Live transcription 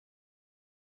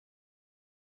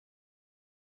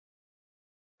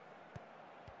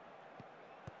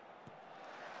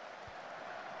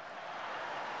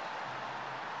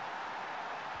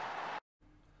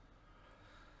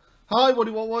Hi,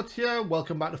 what here.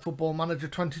 Welcome back to Football Manager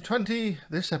 2020.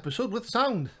 This episode with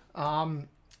sound.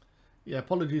 Yeah,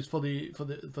 apologies for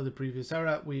the previous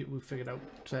error. We figured out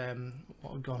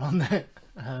what had gone on there.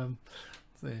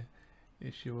 The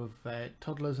issue of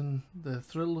toddlers and the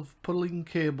thrill of pulling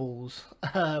cables.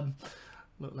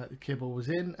 Looked like the cable was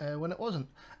in when it wasn't.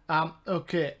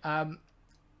 Okay.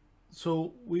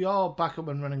 So we are back up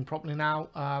and running properly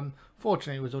now.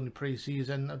 Fortunately, it was only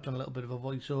pre-season. I've done a little bit of a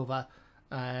voiceover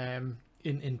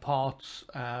in parts,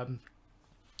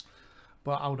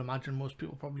 but I would imagine most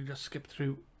people probably just skip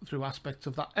through aspects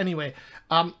of that. Anyway,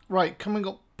 right, coming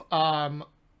up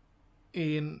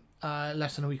in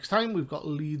less than a week's time, we've got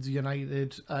Leeds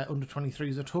United under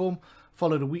 23s at home,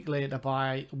 followed a week later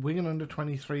by Wigan under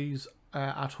 23s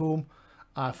at home,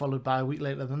 followed by a week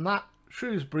later than that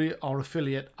Shrewsbury, our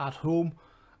affiliate, at home,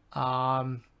 who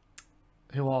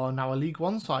are now a League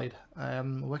One side.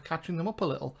 We're catching them up a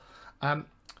little.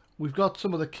 We've got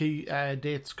some of the key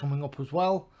dates coming up as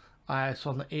well.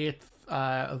 So on the 8th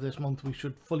of this month, we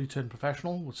should fully turn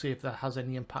professional. We'll see if that has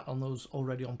any impact on those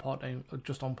already on part-time,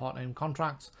 just on part-time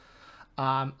contracts.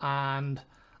 And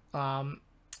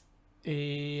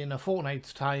in a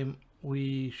fortnight's time,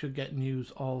 we should get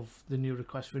news of the new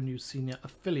request for a new senior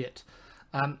affiliate.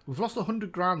 We've lost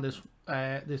 100 grand this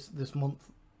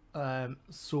month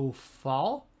so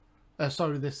far.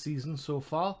 Sorry, this season so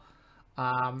far.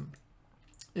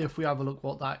 If we have a look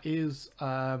what that is,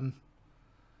 you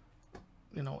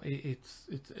know,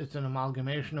 it's an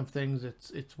amalgamation of things.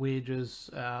 It's wages.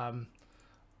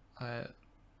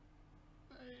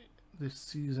 This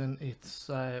season it's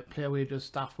player wages,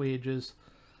 staff wages,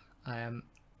 other,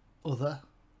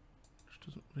 which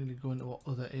doesn't really go into what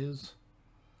other is,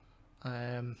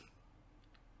 and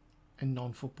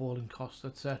non-footballing costs,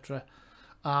 etc.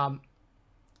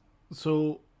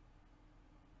 So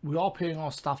we are paying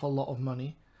our staff a lot of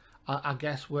money. I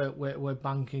guess we're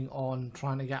banking on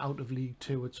trying to get out of League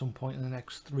Two at some point in the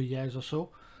next 3 years or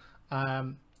so.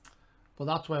 But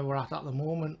that's where we're at the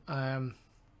moment. Got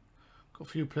a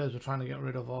few players we're trying to get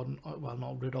rid of, on, well,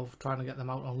 not rid of, trying to get them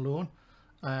out on loan,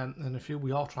 and a few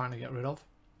we are trying to get rid of.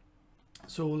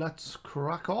 So let's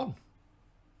crack on.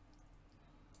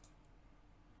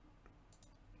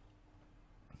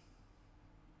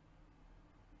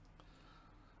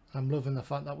 I'm loving the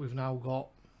fact that we've now got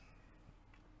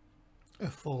a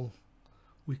full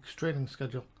week's training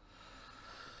schedule.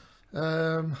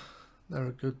 They're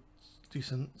a good,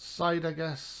 decent side, I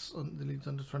guess, on the Leeds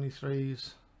under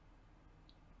 23s.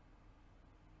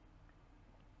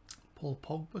 Paul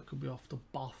Pogba could be off to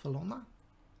Barcelona.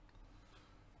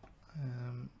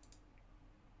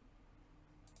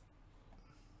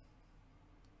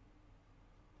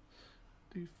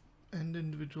 And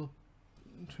individual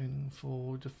training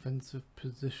for defensive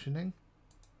positioning.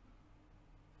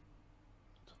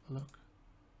 Let's have a look.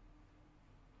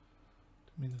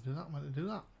 Didn't mean to do that. Might have to do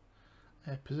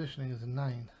that. Positioning is a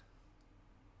 9.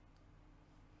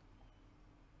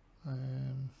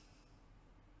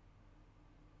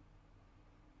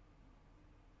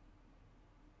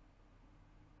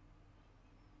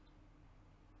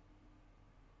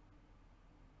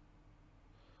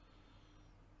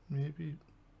 Maybe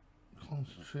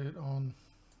concentrate on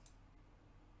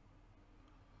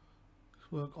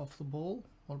work off the ball.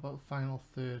 What about the final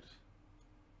third?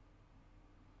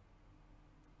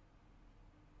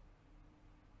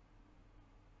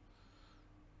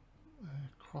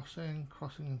 Crossing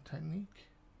and technique.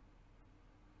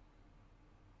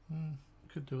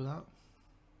 Could do that.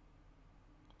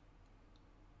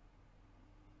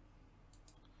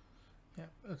 Yeah,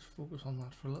 let's focus on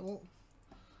that for a little.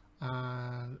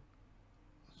 And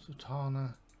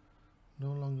Sultana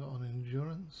no longer on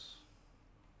endurance.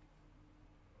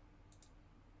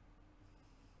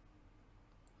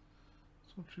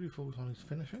 So what should he focus on? His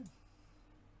finishing.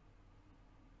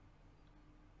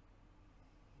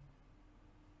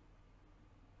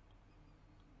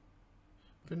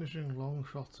 Finishing, long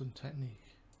shots and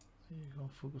technique. There you go,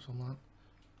 focus on that.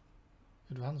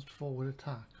 Advanced forward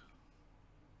attack.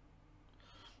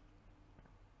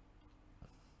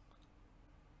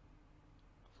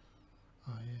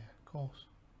 Oh yeah, of course.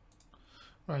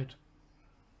 Right.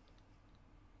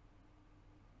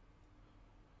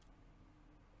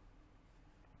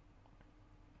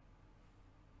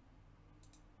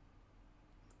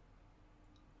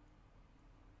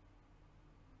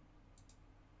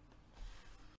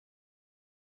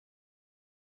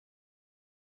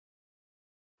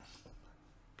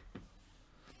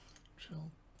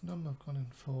 Cheltenham have gone in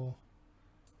for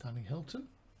Danny Hilton.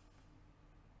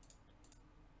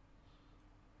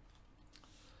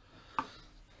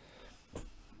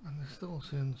 And this Still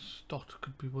saying Stott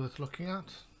could be worth looking at.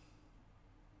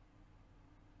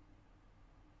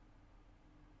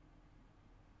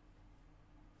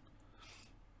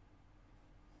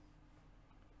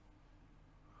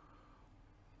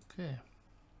 Okay.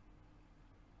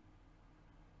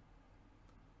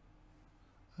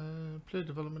 Player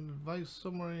development advice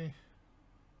summary.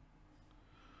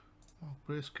 Mark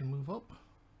Brace can move up.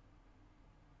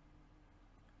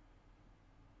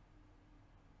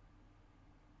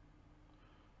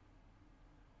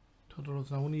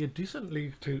 Todoro's now only a decent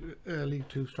League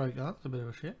Two striker. That's a bit of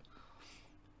a shit.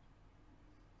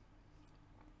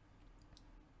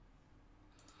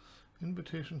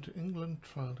 Invitation to England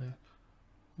trial day.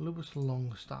 Lewis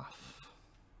Longstaff.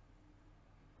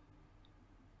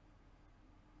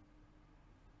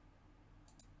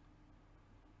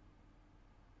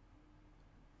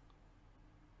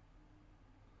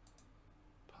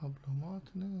 Pablo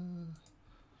Martinez.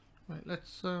 Right, let's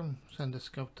send a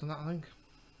scout to that, I think.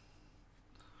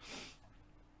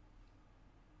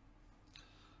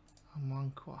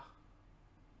 Amankwa.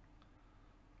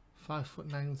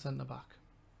 5'9" centre back.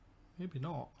 Maybe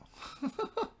not. I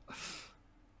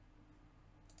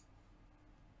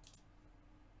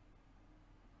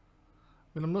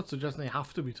mean, I'm not suggesting you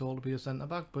have to be tall to be a centre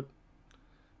back, but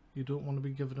you don't want to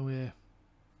be giving away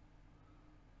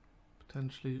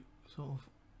potentially sort of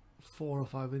 4 or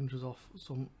 5 inches off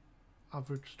some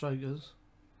average strikers.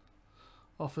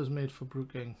 Offers made for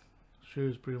Brooking,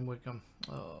 Shrewsbury and Wickham.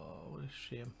 Oh, what a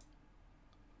shame.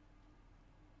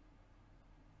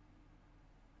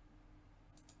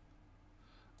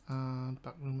 And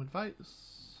backroom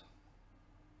advice.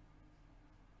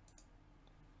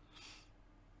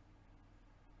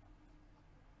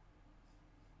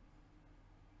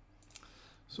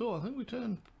 So I think we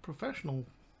turned professional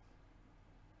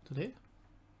today.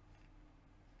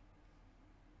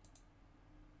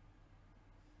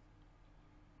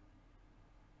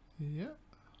 Yeah.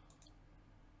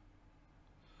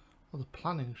 Well, the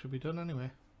planning should be done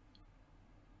anyway.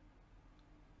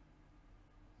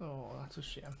 Oh, that's a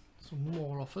shame. Some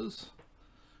more offers.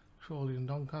 Crawley and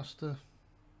Doncaster.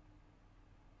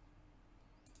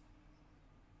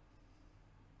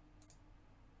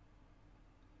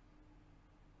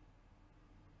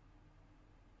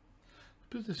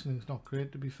 Positioning's not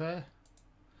great, to be fair.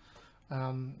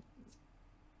 Thomas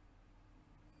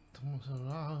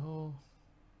Araujo.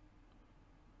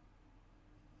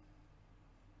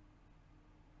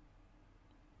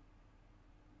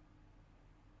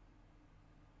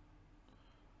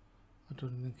 I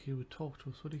don't think he would talk to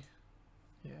us, would he?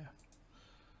 Yeah.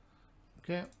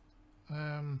 Okay.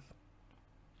 Glenn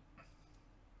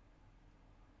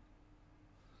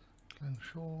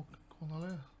Shaw,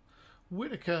 Connolly.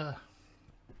 Whitaker.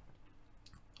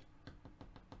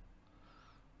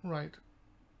 Right.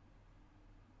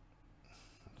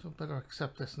 So better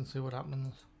accept this and see what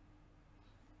happens.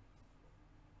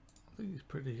 I think he's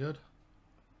pretty good.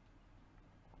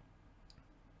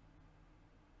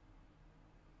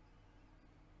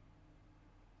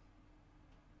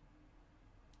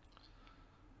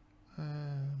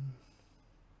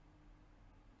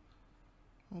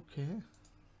 Okay.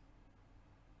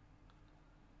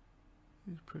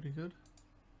 He's pretty good.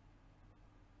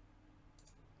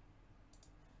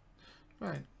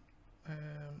 Right.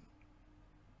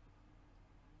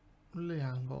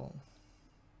 Liangle.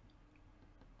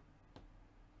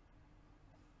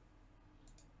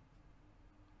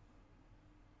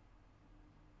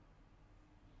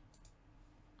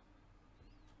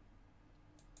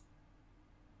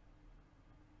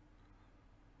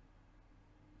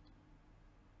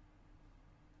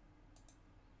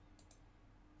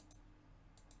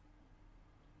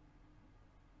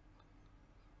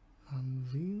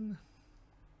 Veen.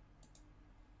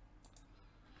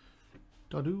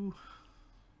 Dadu.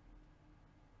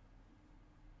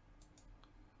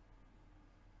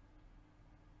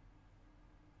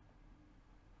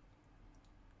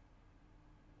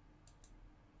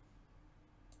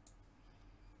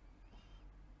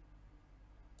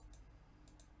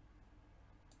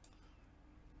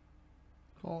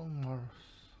 Colin Morris.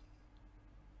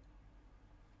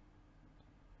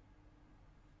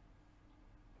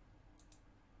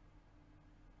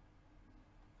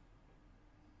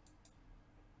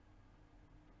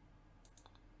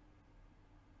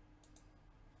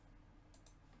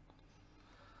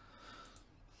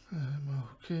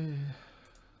 Okay.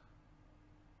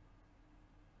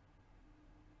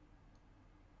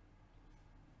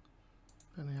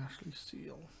 Benny Ashley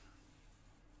Seal.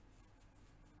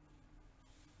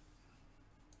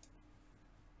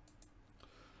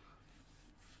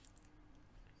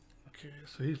 Okay,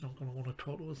 so he's not going to want to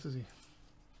talk to us, is he?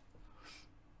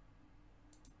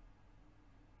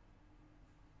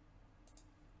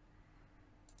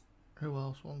 Who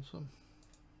else wants them?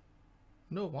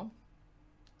 No one.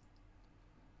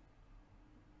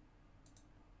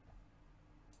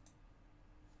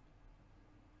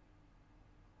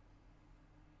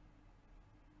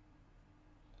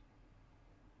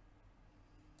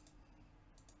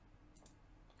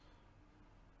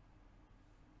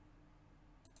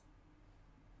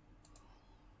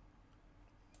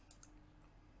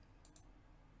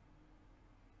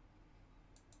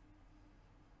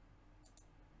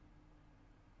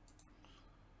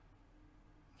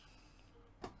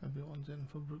 Everyone's in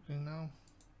for Brooklyn now.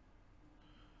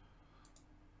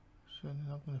 Certainly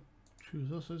not going to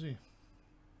choose us, is he?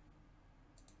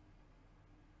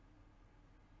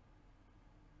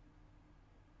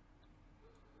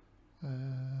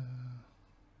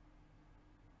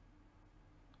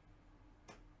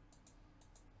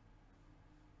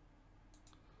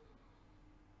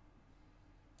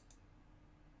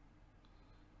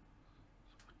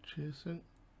 Chasing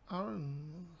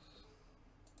Aaron's.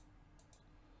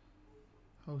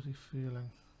 How's he feeling?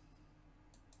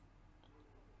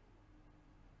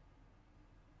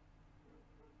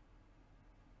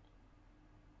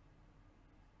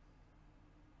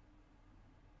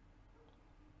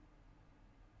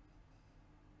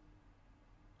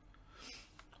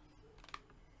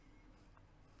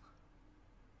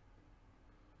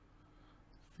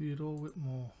 Theodore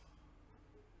Whitmore,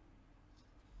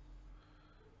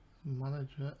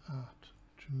 manager at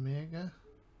Jamaica.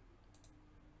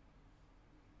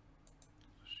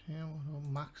 Shame,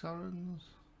 Max Aaron's.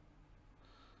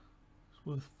 It's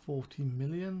worth 40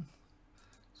 million.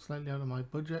 Slightly out of my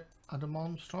budget. Adam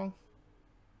Armstrong.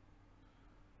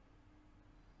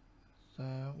 It's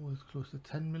worth close to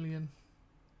 10 million.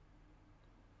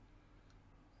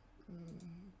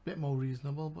 Bit more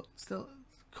reasonable, but still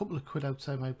a couple of quid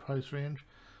outside my price range.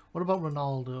 What about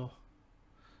Ronaldo?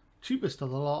 Cheapest of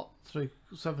the lot,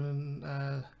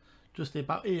 7 just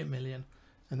about 8 million,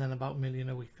 and then about 1 million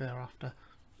a week thereafter.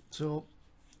 So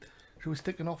should we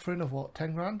stick an offer in of what,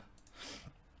 10 grand?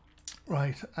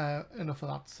 Right, enough of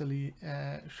that silly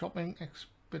shopping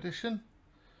expedition.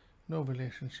 No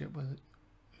relationship with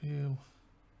you.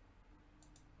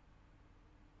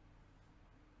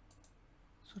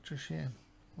 Such a shame.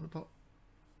 What about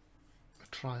a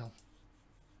trial?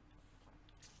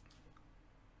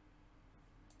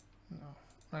 No.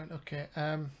 Right, okay.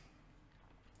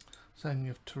 Saying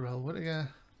you have Terrell Whittaker.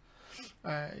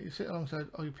 You sit alongside,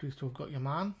 are you pleased to have got your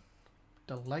man?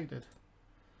 Delighted.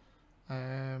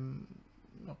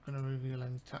 Not going to reveal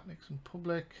any tactics in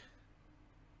public.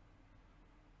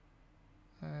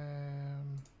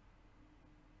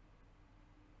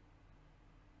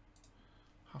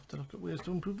 Have to look at ways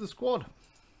to improve the squad.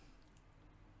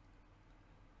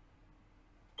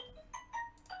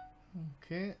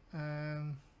 Okay,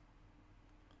 hand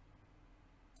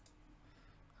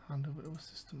over to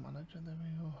assistant manager, there we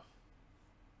go.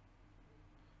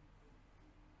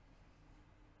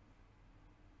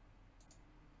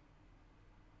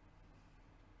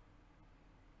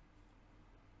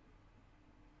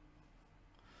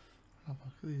 I'll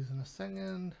look at these in a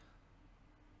second.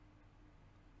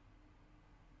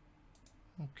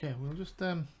 Okay, we'll just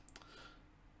have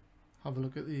a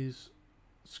look at these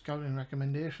scouting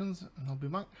recommendations and I'll be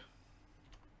back.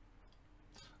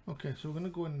 Okay, so we're going to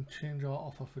go in and change our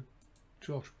offer for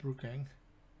Josh Brooking.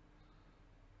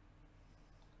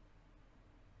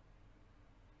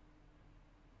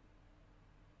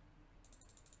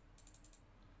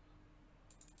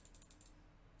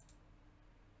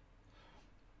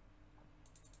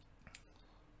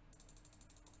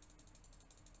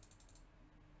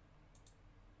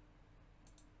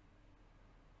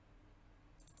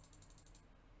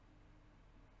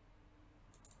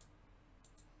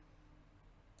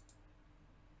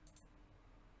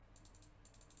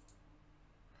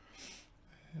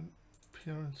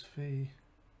 Appearance fee.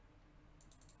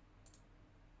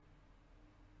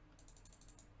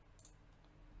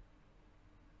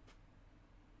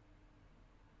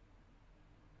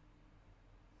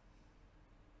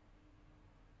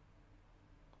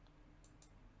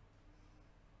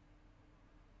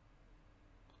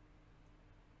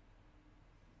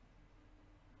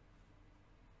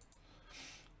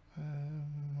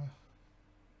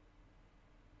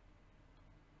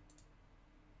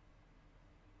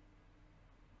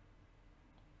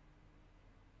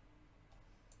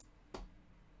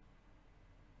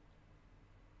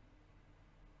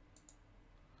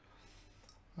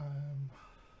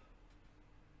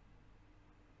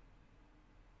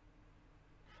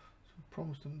 So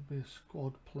promised him to be a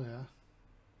squad player.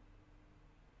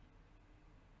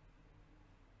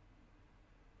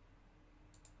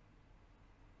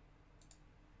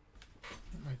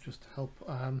 just help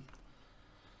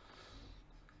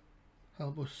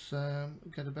help us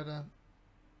get a better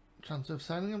chance of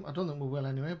signing him. I don't think we will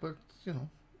anyway, but you know,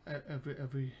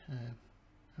 everything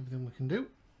we can do.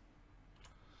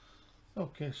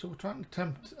 Okay, so we're trying to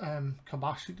tempt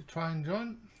Kabashi to try and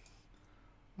join.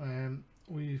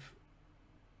 We've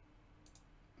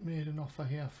made an offer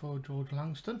here for George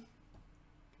Langston.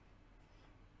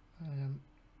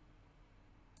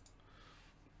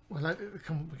 We're likely to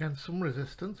come up against some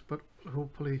resistance, but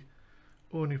hopefully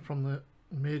only from the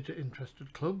major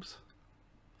interested clubs.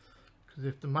 Because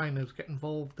if the minors get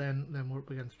involved, then we're up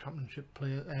against championship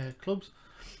clubs.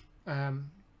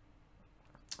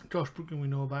 Josh Brooking we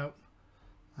know about.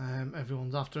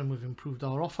 Everyone's after him. We've improved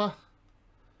our offer.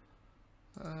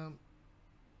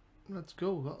 Let's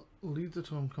go. We've got Leeds at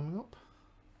home coming up.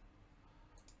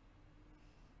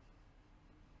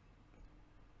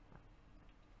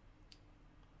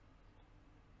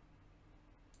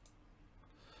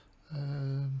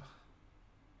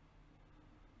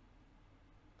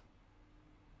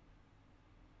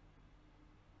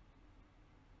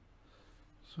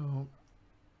 So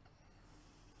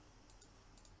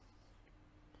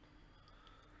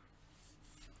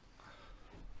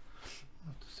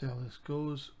have to see how this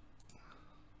goes.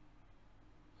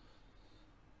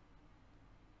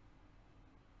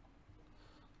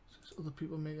 Six other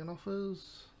people making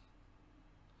offers.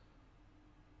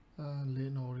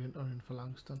 Leighton Orient are in for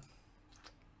Langston.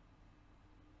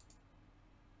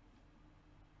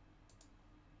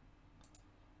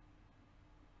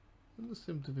 In the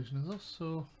same division as us,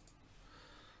 so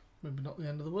maybe not the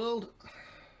end of the world.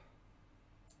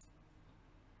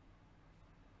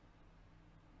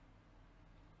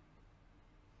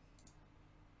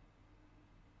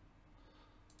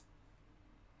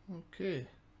 Okay,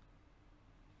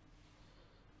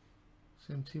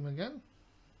 same team again.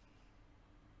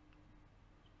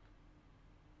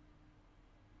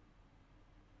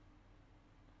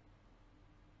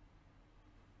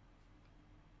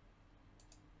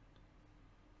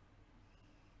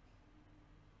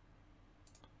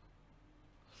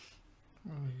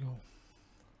 There we go.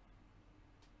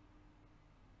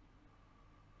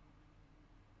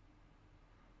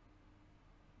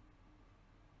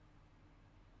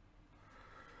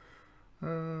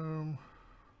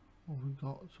 What have we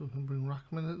got? So we can bring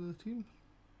Rackman into the team.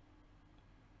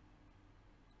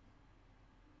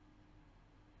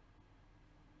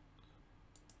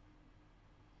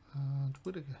 And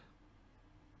Whittaker.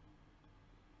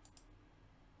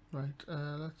 Right,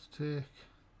 let's take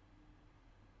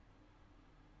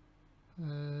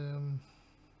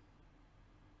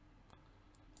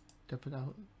dip it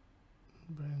out,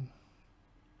 bring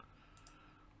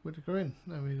Whittaker in.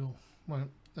 There we go. Right,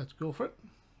 let's go for it.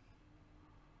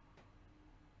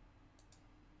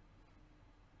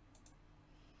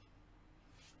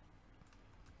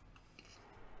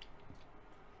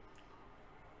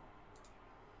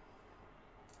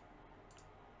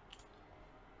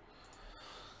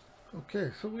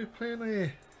 Okay, so we're playing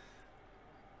a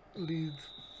Leeds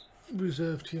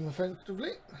reserve team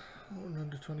effectively. We're an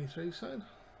under 23 side.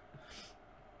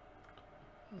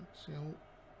 Let's see how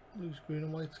loose green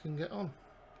and whites can get on.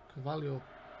 Cavallo,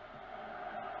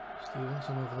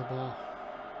 Stevenson over the bar.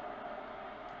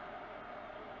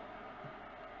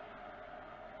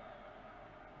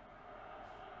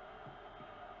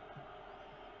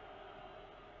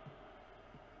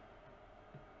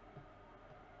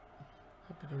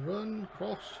 Happy to run,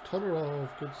 cross, Todorov,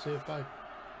 good save by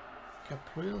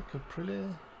Capriel,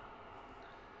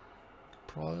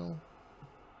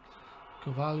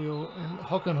 Cavallo in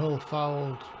Hockenhull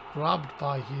fouled, grabbed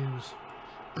by Hughes,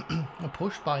 and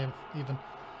pushed by him even.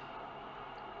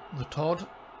 The Todd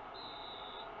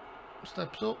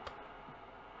steps up,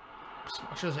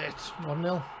 smashes it,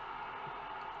 1-0.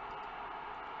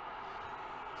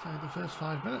 Inside the first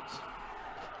 5 minutes.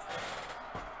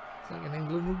 It's like an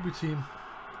England rugby team.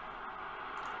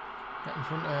 Get in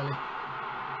front early.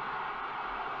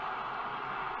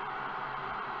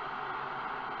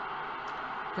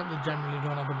 Except they generally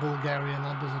don't have a Bulgarian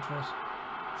that does it for us.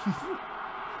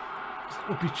 That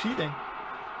would be cheating.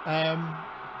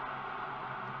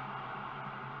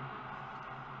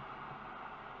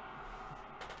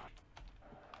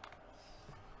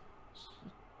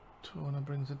 Tona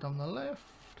brings it down the left.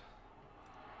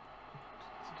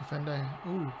 The defender.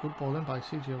 Ooh, good ball in by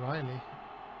CJ Riley.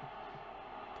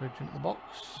 Bridge into the box.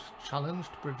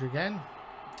 Challenged. Bridge again.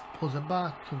 Pulls it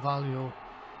back. Cavallo.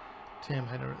 Tame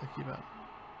header at the keeper.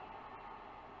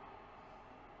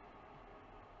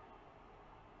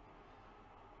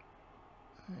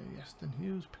 Yeston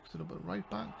Hughes picks it up at right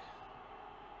back.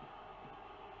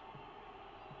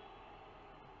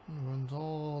 Runs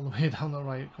all the way down the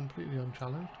right, completely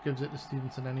unchallenged. Gives it to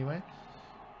Stevenson anyway.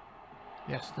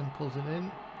 Yeston pulls it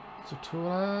in.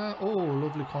 Zatuna. Oh,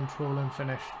 lovely control and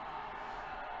finish.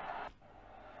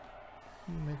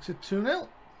 Makes it 2-0.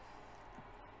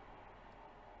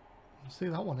 See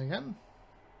that one again.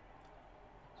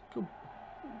 Good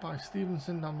by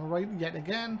Stevenson down the right yet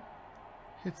again.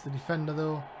 Hits the defender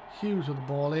though. Hughes with the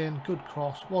ball in. Good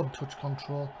cross. One touch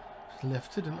control. Just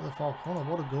lifted into the far corner.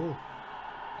 What a goal.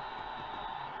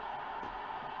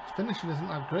 His finishing isn't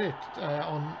that great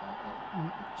on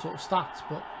sort of stats,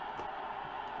 but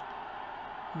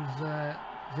he's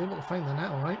able to find the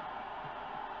net alright.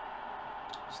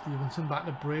 Stevenson back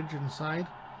to Bridge inside.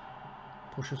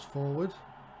 Pushes forward.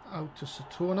 Out to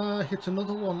Satona. Hits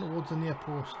another one towards the near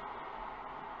post.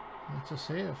 And it's a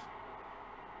save.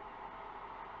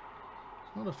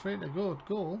 He's not afraid to go at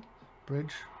goal.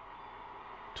 Bridge.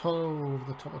 Over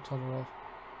the top of Todorov.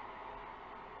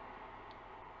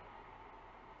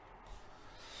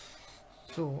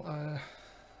 So,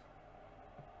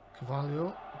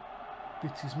 Cavallo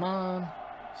beats his man.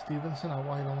 Stevenson out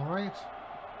wide on the right.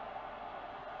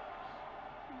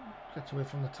 Gets away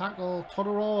from the tackle.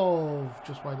 Todorov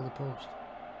just wide of the post.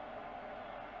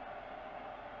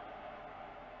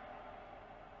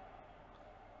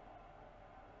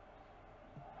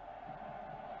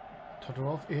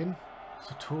 Todorov in.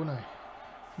 Satone.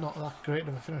 Not that great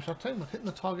of a finish that time, but hitting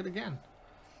the target again.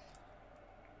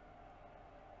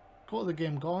 Goal of the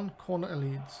game gone. Corner to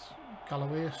Leeds.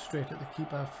 Galloway straight at the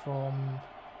keeper from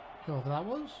whoever that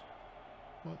was.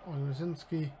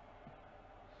 Oymazinski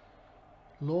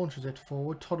launches it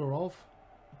forward. Todorov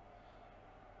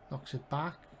knocks it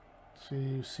back to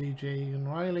CJ and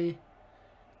Riley.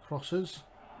 Crosses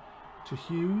to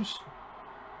Hughes.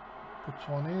 Puts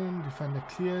one in. Defender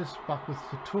clears. Back with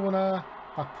Satona.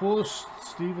 Back post.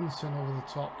 Stevenson over the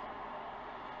top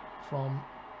from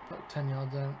about 10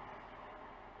 yards out.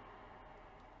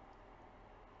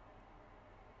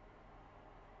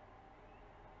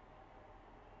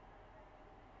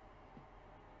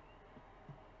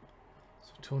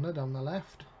 Satona down the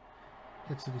left.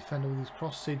 Hits the defender with his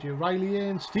cross. CJ Riley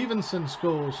in. Stevenson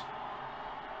scores.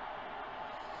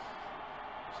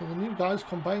 So the new guys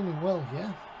combining well,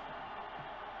 yeah.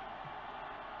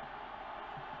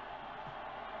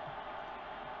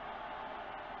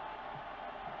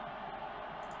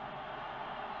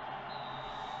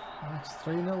 And it's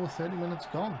 3-0 with 30 minutes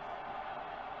gone.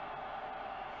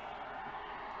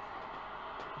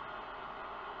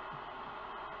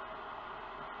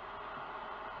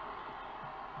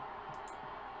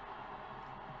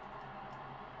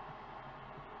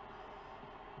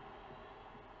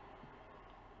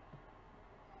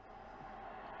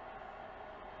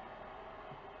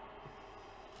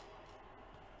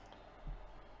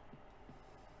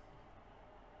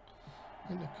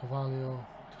 Into Cavallo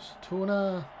to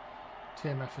Satona.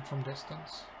 Team effort from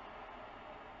distance.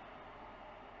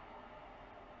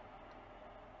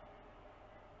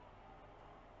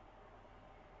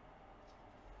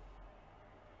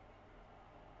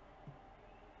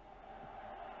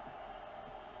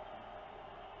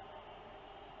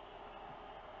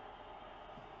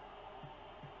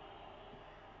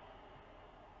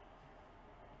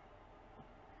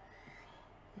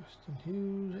 Justin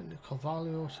Hughes into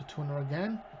Cavallo. Satona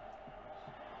again.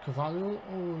 Cavallo,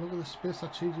 oh look at the space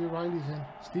that CJ Riley's in.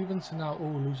 Stevenson now, oh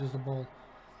loses the ball.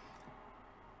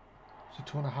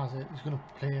 Satona has it, he's going to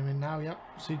play him in now, yep.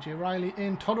 CJ Riley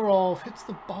in, Todorov hits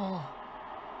the bar.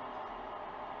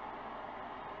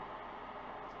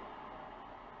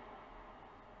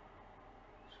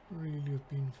 Should really have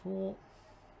been 4.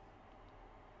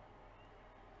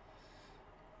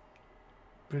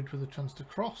 Bridge with a chance to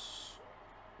cross.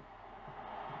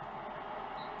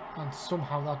 And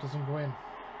somehow that doesn't go in.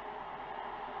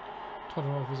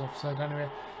 Todorov is offside anyway.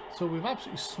 So we've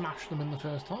absolutely smashed them in the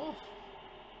first half.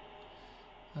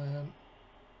 Let's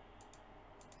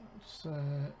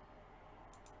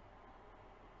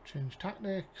change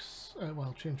tactics.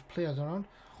 Well, change players around.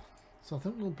 So I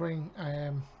think we'll bring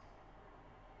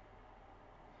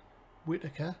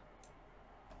Whitaker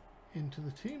into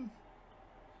the team.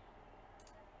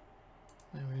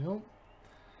 There we go.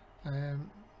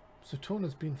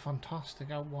 Satona's been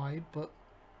fantastic out wide, but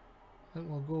I think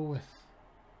we'll go with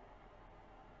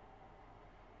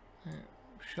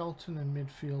Shelton in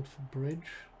midfield for Bridge.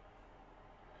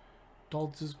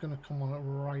 Dodds is going to come on at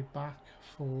right back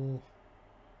for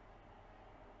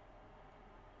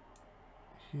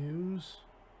Hughes.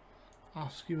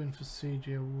 Askew in for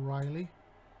CJ Riley.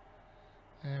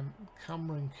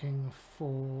 Cameron King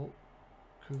for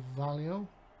Cavallo.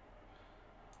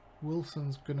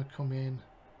 Wilson's going to come in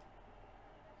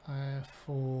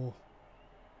for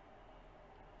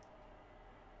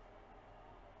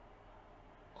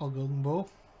Ogungbo.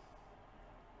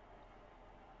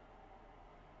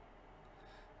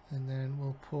 And then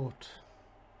we'll put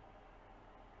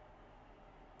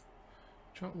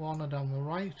Chuck Warner down the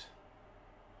right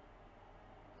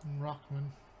and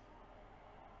Rockman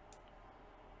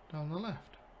down the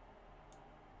left.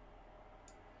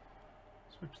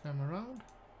 Switch them around.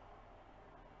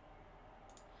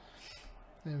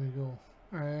 There we go.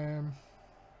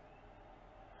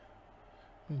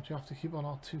 Means you have to keep on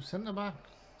our 2 centre backs.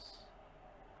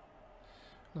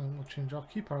 And we'll change our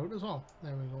keeper out as well.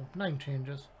 There we go. 9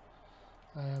 changes.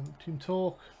 Team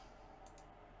talk.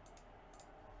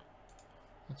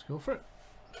 Let's go for it.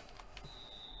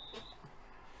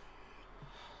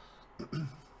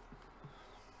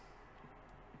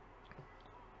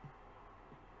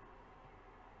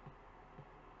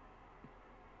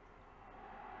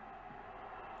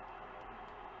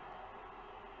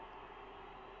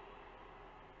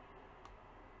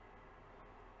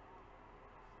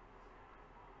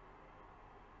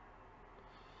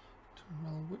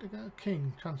 Terrell Whittaker,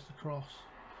 King, chance to cross.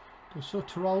 Does so.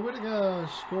 Terrell Whittaker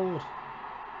scored.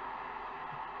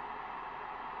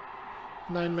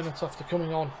 9 minutes after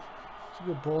coming on. It's a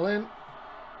good ball in.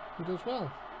 He does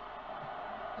well.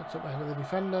 That's up ahead of the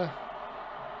defender.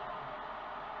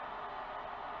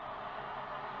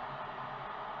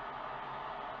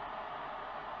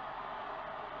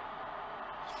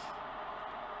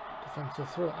 Defensive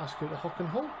throw, Askew to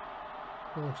Hockenhull.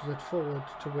 Launches it forward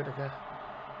to Whittaker.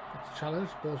 It's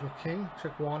challenged, balls with King.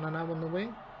 Chuck Warner now on the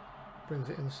wing. Brings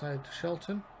it inside to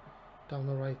Shelton. Down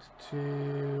the right to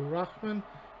Rachman.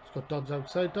 He's got Dodds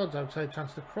outside,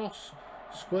 chance to cross.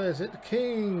 Squares it to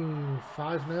King.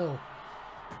 5-0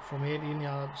 from 18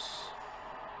 yards.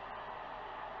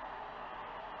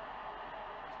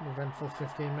 An eventful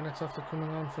 15 minutes after coming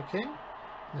on for King.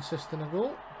 An assist and a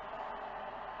goal.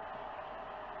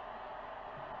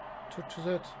 Touches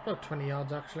it, about 20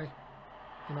 yards actually,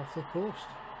 and off the post.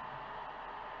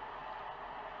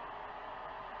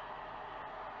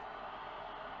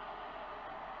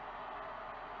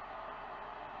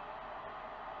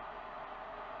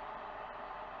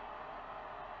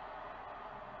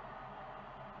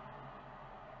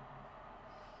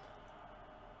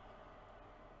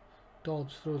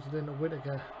 Dodds throws it into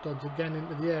Whittaker. Dodds again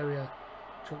into the area.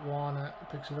 Chuck Warner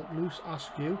picks it up loose.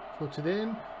 Askew puts it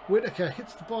in. Whittaker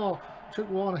hits the ball. Chuck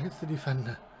Warner hits the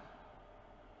defender.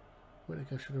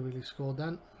 Whittaker should have really scored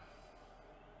then.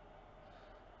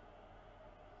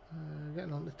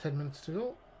 Getting on to 10 minutes to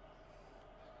go.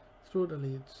 Throw to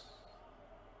Leeds.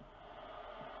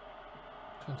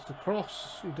 Chance to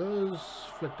cross. He does.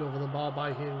 Flicked over the bar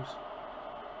by Hughes.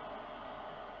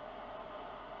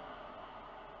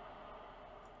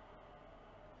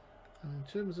 And in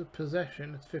terms of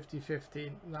possession, it's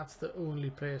 50-50. That's the only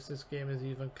place this game is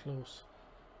even close.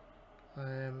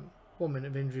 1 minute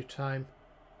of injury time.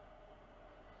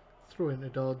 Throw into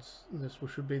Dodds. And this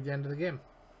should be the end of the game.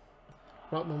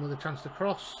 Rockman with a chance to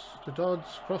cross to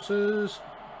Dodds. Crosses.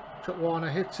 Chuck Warner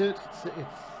hits it.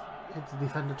 Hits the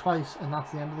defender twice, and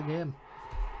that's the end of the game.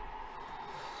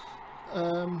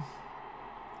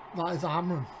 That is a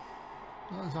hammering.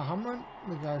 That is a hammering.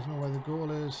 The guys know where the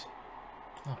goal is.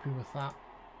 Happy with that.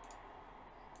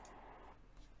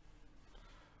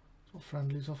 That's what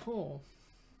friendlies are for.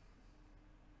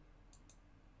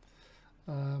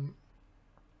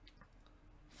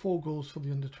 4 goals for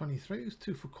the under-23s,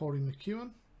 2 for Corey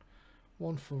McEwen,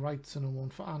 1 for Wrightson and 1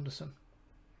 for Anderson.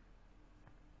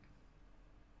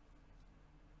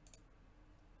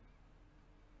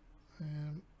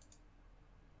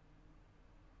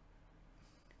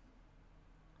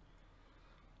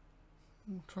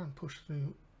 We'll try and push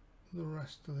through the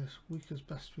rest of this week as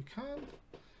best we can.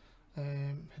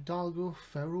 Hidalgo,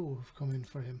 Ferro have come in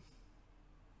for him.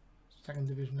 2nd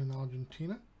division in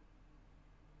Argentina.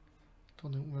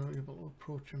 Don't think we're able to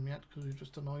approach him yet because we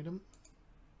just annoyed him.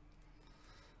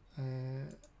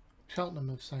 Cheltenham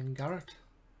have signed Garrett.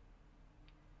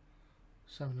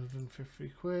 750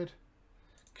 quid.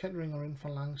 Kettering are in for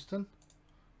Langston.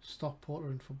 Stockport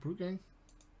are in for Brooking.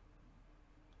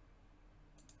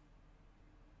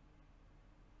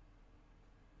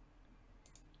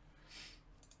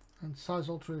 And size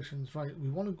alterations, right,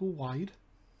 we want to go wide.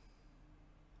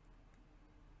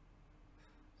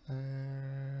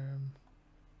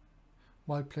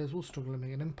 Wide players will struggle to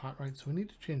make an impact, right, so we need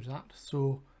to change that.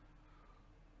 So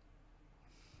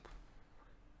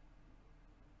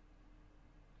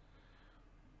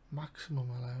maximum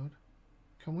allowed.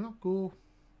 Can we not go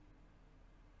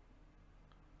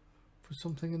for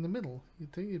something in the middle?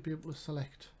 You'd think you'd be able to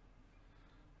select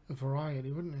a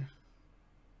variety, wouldn't you?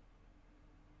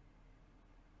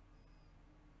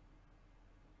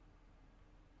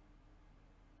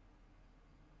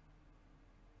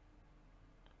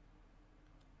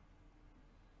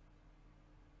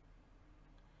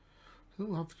 So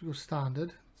we'll have to go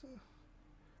standard.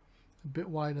 It's a bit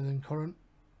wider than current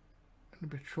and a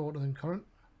bit shorter than current.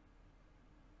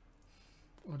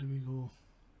 Or do we go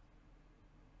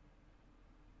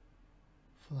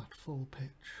for that full pitch?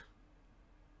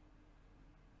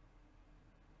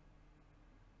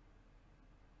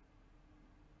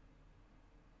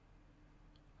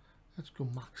 Let's go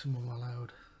maximum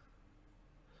allowed.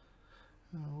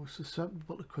 We're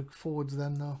susceptible to quick forwards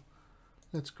then though.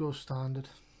 Let's go standard.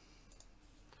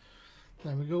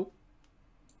 There we go.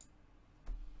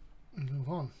 Move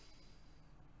on.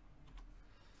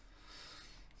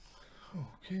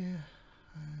 Okay.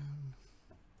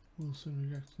 Wilson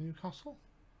rejects Newcastle.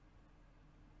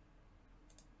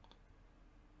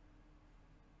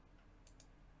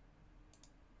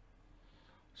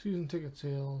 Season ticket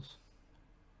sales.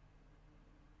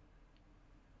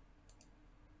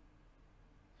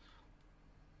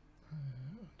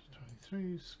 Under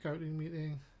 23 scouting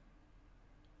meeting.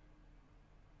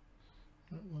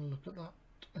 We'll look at that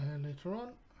later on.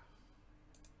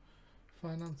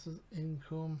 Finances,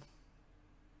 income,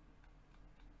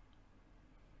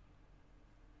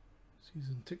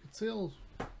 season ticket sales,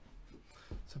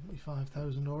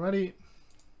 75,000 already.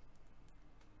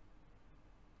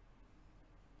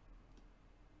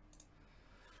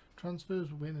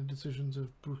 Transfers, we're waiting on decisions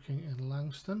of Brooking and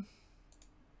Langston.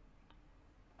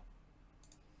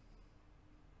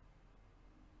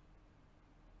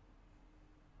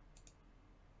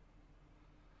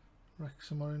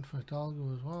 Wrexham are in for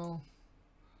Hidalgo as well.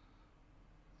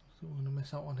 So we're going to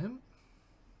miss out on him.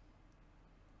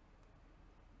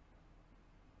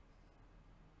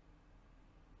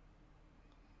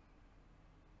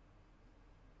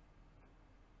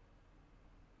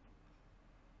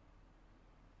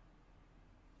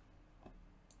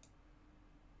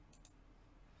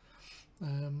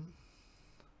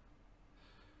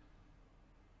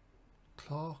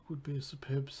 Clark would be a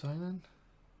superb signing.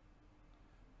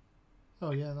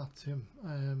 Oh yeah, that's him.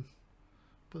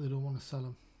 But they don't want to sell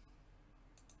him.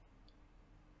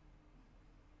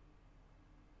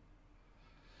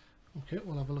 Okay,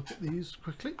 we'll have a look at these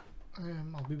quickly.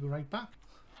 I'll be right back.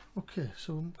 Okay,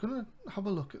 so I'm gonna have a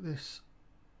look at this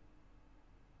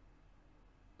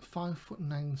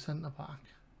 5'9" centre back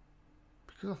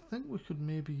because I think we could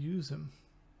maybe use him.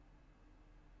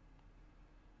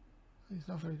 He's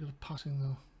not very good at passing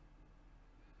though,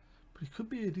 but he could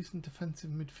be a decent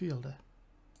defensive midfielder.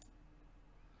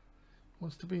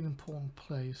 Wants to be an important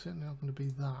player, certainly not going to be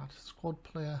that. Squad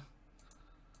player,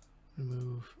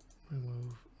 remove,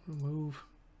 remove, remove.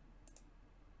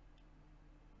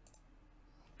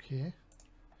 Okay,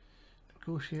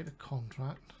 negotiate a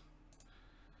contract.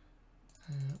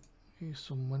 Here's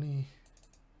some money.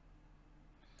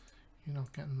 You're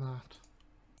not getting that.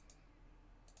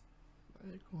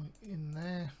 They're going in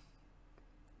there.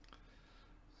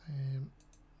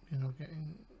 You're not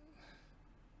getting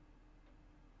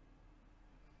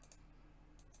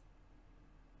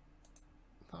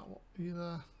that one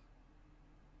either.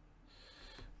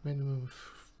 Minimum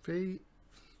fee.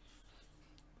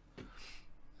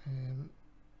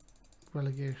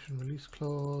 Relegation release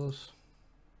clause.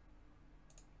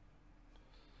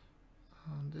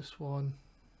 And this one.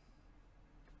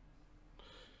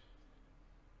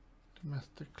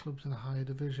 Domestic clubs in a higher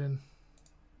division.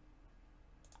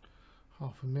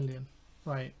 500,000.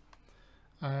 Right.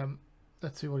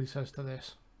 Let's see what he says to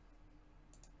this.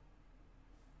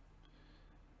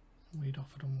 We'd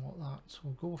offered him what that, so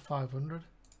we'll go with 500.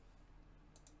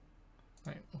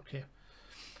 Right, okay.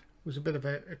 It was a bit of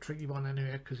a tricky one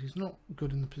anyway because he's not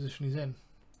good in the position he's in.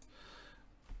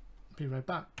 Be right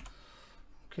back.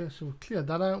 Okay, so we've cleared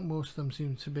that out. Most of them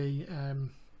seem to be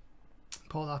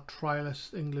part of that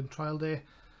trialist England trial day.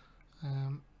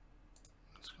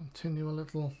 Let's continue a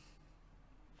little.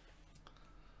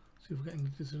 See if we're getting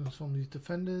decisions from these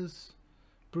defenders.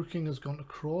 Brooking has gone to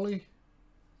Crawley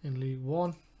in League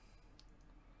One.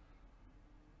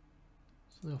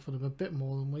 So they offered him a bit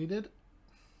more than we did.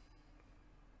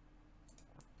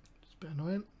 Just a bit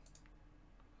annoying.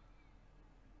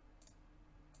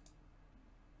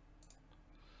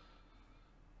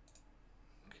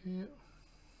 Okay.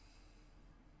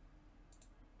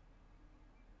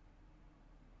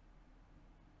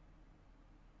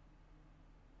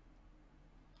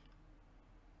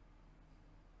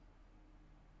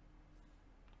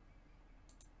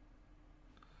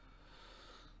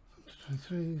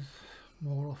 Threes,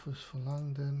 more offers for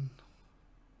Langdon.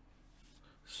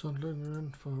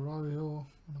 Sunderland for Arroyo.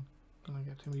 I'm not going to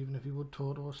get him even if he would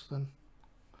total us then.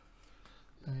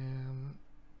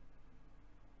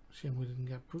 Shame we didn't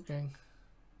get Brookgang.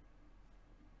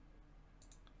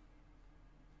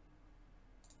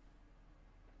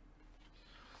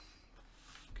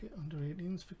 Okay, under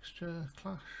 18s fixture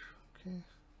clash. Okay,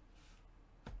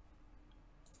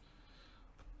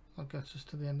 that gets us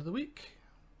to the end of the week,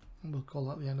 and we'll call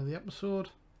that the end of the episode.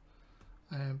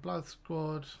 Blythe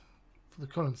squad for the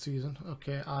current season.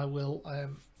 Okay, I will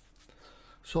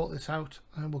sort this out,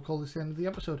 and we'll call this the end of the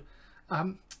episode.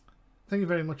 Thank you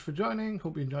very much for joining.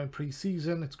 Hope you enjoyed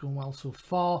pre-season. It's going well so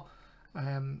far.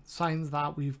 Signs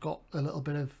that we've got a little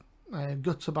bit of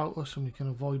guts about us and we can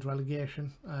avoid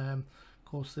relegation. Of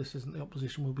course, this isn't the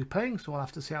opposition we'll be playing, so we'll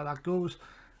have to see how that goes.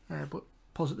 But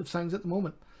positive signs at the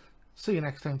moment. See you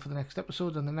next time for the next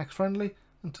episode and the next friendly.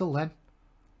 Until then,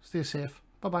 stay safe.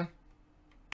 Bye-bye.